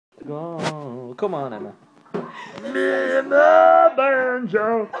go. Come on, Emma. Me and the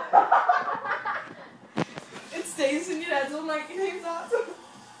banjo. It stays in your head all night, you think that?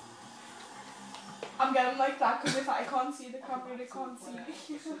 I'm getting like that because if I can't see the camera, they can't see me.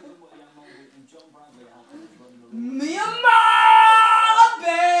 Me and my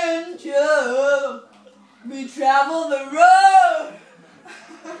banjo, we travel the road.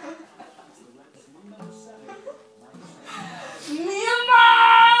 Me and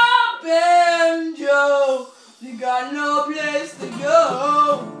my banjo, we got no place to go.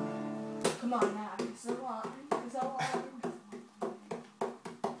 Come on now, it's a line, it's a line.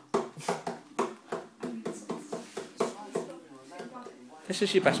 This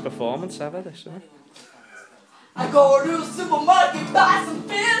is your best performance ever, this, isn't it? I go to the supermarket, buy some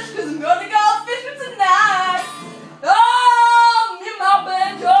fish, cause I'm gonna go fishing tonight. Oh, me and my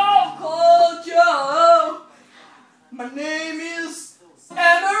banjo called Joe. My name is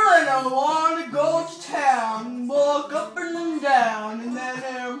Emma and I wanna go to town. Walk up and down and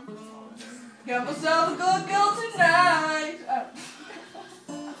then get myself a good girl tonight.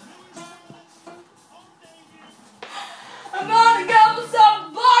 I'm gonna get myself a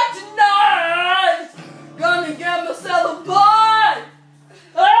boy tonight. Gonna get myself a boy.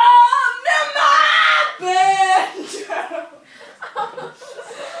 Oh, me and my banjo.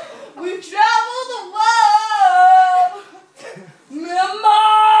 We travel the world. Me and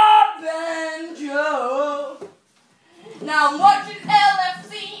my banjo. Now I'm watching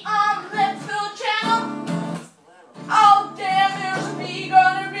LFC on the Leftfield channel. Oh damn, there's me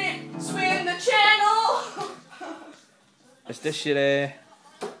gonna be swing the channel. Is this your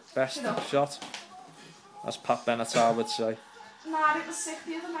best shot? As Pat Benatar would say. Nah, it was sick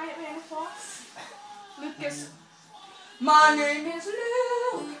the other night in a class. Lucas. My name is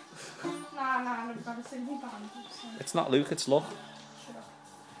Luke. Nah, I've got to sing me band. It's not Luke, it's Luke.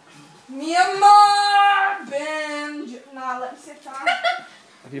 Me and my banjo. Nah, let me sit down.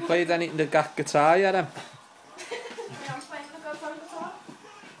 Have you played any the guitar yet, Em? Yeah, I'm playing the goddamn guitar.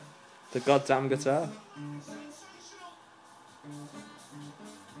 The goddamn guitar?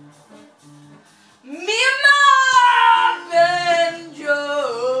 Me and my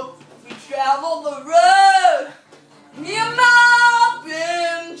banjo, we travel the road. Me and my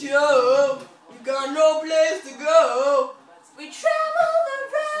banjo, we got no place to go. We travel the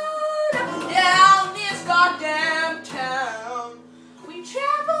road up and down this goddamn town. We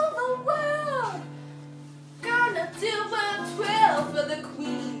travel the world, gonna do a 12 for the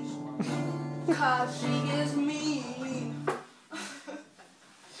queen, 'cause she is mean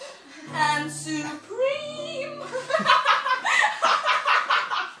and supreme.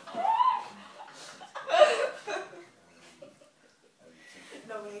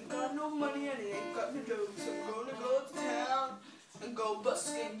 No, we ain't got no money and it ain't got no dough, so we're gonna go to town and go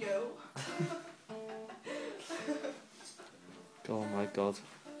busking, yo. Oh my god.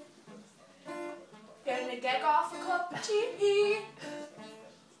 Gonna get off a cup of tea.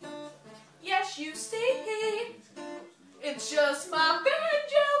 Yes, you see, it's just my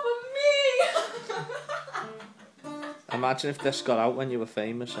banjo and me. Imagine if this got out when you were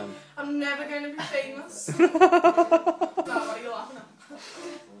famous, Em. I'm never gonna be famous. No, what are you laughing at?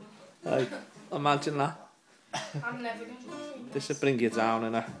 Like, imagine that. I'm never gonna be famous. This would bring you down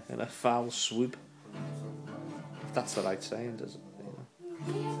in a foul swoop. If that's the right saying, does it?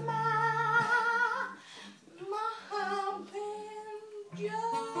 You know? My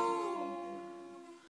banjo.